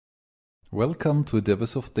Welcome to a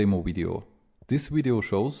DEWESoft demo video. This video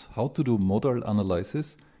shows how to do modal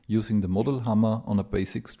analysis using the modal hammer on a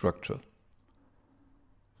basic structure.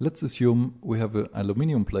 Let's assume we have an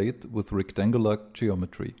aluminium plate with rectangular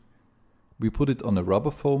geometry. We put it on a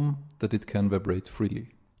rubber foam that it can vibrate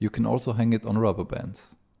freely. You can also hang it on rubber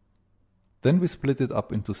bands. Then we split it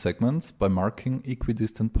up into segments by marking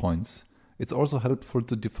equidistant points. It's also helpful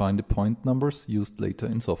to define the point numbers used later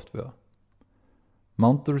in software.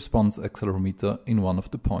 Mount the response accelerometer in one of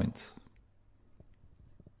the points.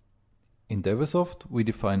 In DEWESoft, we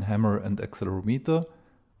define hammer and accelerometer,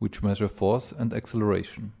 which measure force and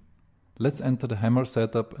acceleration. Let's enter the hammer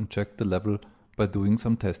setup and check the level by doing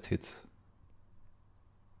some test hits.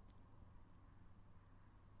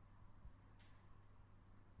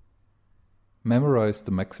 Memorize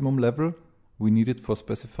the maximum level we need it for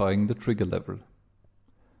specifying the trigger level.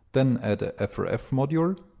 Then add a FRF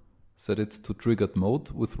module, set it to triggered mode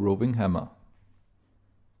with roving hammer.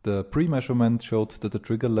 The pre-measurement showed that a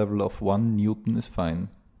trigger level of 1 Newton is fine.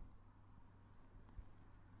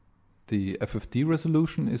 The FFT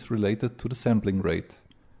resolution is related to the sampling rate.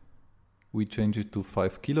 We change it to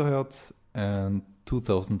 5 kHz and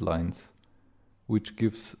 2000 lines, which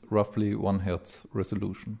gives roughly 1 Hz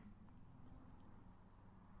resolution.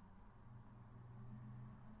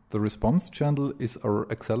 The response channel is our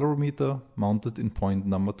accelerometer mounted in point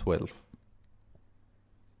number 12.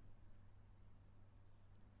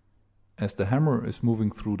 As the hammer is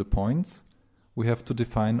moving through the points, we have to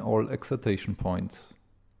define all excitation points.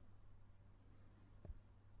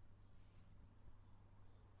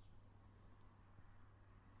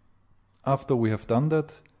 After we have done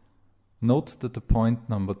that, note that the point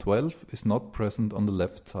number 12 is not present on the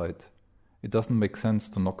left side. It doesn't make sense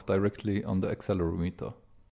to knock directly on the accelerometer.